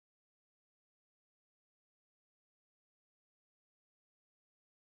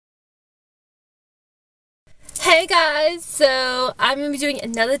Hey guys, so I'm going to be doing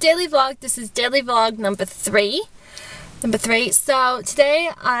another daily vlog. This is daily vlog number three. So today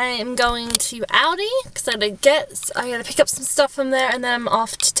I am going to Aldi because I gotta pick up some stuff from there, and then I'm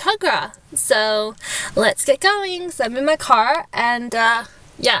off to Tuggerah. So let's get going. So I'm in my car, and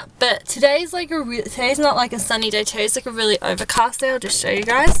yeah, but today's not like a sunny day. Today's like a really overcast day. I'll just show you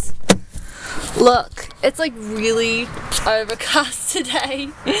guys. Look, it's like really overcast today.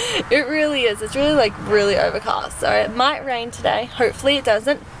 It really is. It's really really overcast. So it might rain today. Hopefully it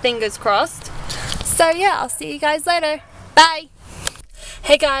doesn't. Fingers crossed. So yeah, I'll see you guys later. Bye.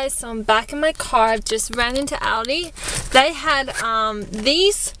 Hey guys, so I'm back in my car. I've just ran into Aldi. They had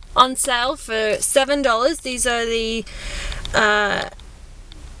these on sale for $7. These are the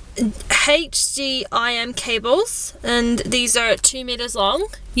HDIM cables, and these are 2 meters long.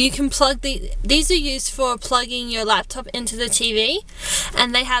 You can plug these are used for plugging your laptop into the TV,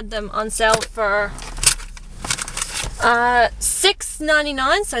 and they had them on sale for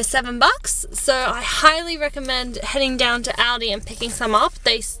 $6.99, so $7. So I highly recommend heading down to Aldi and picking some up.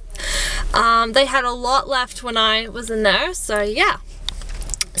 They had a lot left when I was in there, so yeah.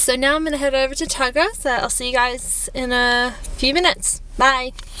 So now I'm gonna head over to Tuggerah, so I'll see you guys in a few minutes.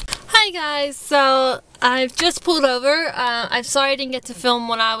 Bye. Hi guys, so I've just pulled over. I'm sorry I didn't get to film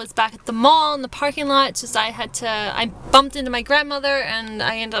when I was back at the mall in the parking lot. It's just I bumped into my grandmother and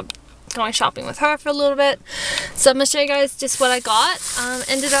I ended up going shopping with her for a little bit. So I'm gonna show you guys just what I got.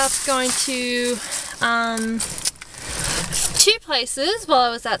 Ended up going to two places while I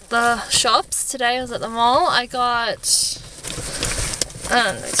was at the shops today. I was at the mall. I got,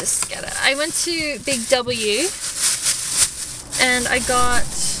 let me just get it. I went to Big W and I got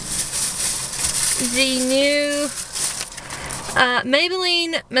the new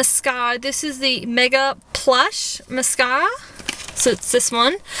Maybelline mascara. This is the Mega Plush mascara. So it's this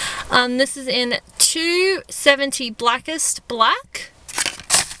one. This is in 270 Blackest Black.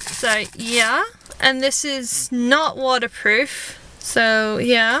 So yeah, and this is not waterproof. So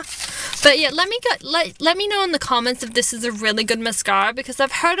yeah, but yeah, let me know in the comments if this is a really good mascara, because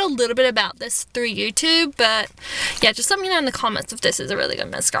I've heard a little bit about this through YouTube. But yeah, just let me know in the comments if this is a really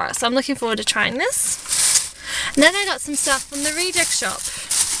good mascara. So I'm looking forward to trying this. And then I got some stuff from the reject shop.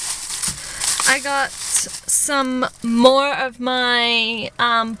 I got some more of my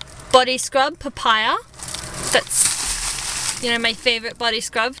body scrub, Papaya. That's, you know, my favorite body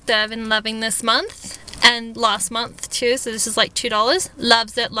scrub that I've been loving this month and last month too. So this is like $2.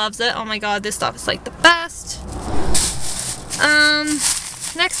 Loves it, loves it. Oh my god, this stuff is like the best.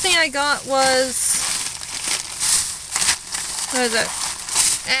 Next thing I got was, what is it?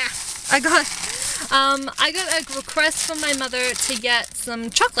 I got a request from my mother to get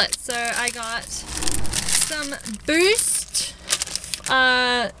some chocolate, so I got some Boost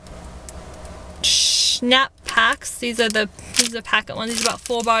Snap packs. These are packet ones. These are about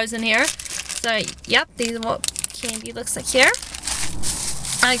 4 bars in here. So yep, these are what candy looks like here.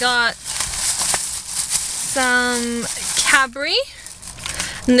 I got some Cadbury,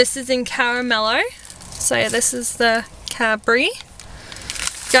 and this is in Caramello. So yeah, this is the Cadbury.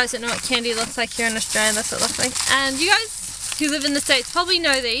 You guys don't know what candy looks like here in Australia, that's what it looks like. And you guys who live in the States probably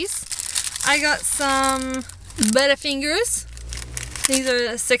know these. I got some Butterfingers. These are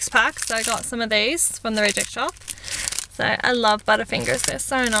a 6-pack, so I got some of these from the reject shop. So I love Butterfingers, they're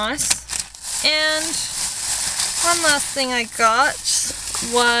so nice. And one last thing I got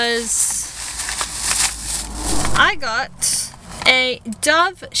was, I got a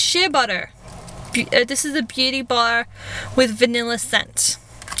Dove Shea Butter. This is a beauty bar with vanilla scent.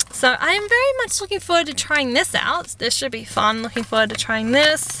 So I am very much looking forward to trying this out. This should be fun. Looking forward to trying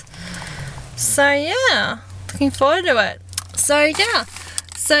this. So yeah, looking forward to it. So yeah,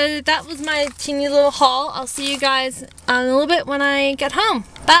 so that was my teeny little haul. I'll see you guys in a little bit when I get home.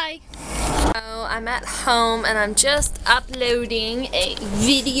 Bye. So I'm at home and I'm just uploading a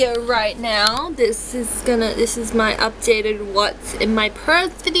video right now. This is my updated what's in my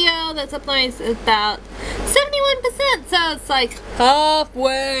purse video that's uploading. It's about 71%, so it's like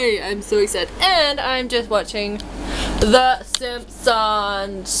halfway. I'm so excited. And I'm just watching The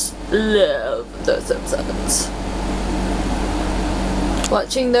Simpsons. Love The Simpsons.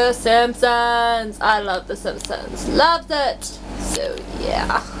 Watching The Simpsons. I love The Simpsons. Loves it. So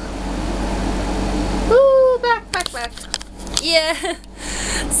yeah. Woo, back. Yeah.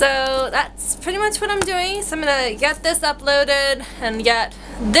 So that's pretty much what I'm doing. So I'm gonna get this uploaded and get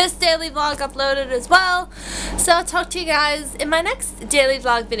this daily vlog uploaded as well. So I'll talk to you guys in my next daily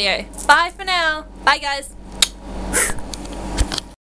vlog video. Bye for now. Bye guys.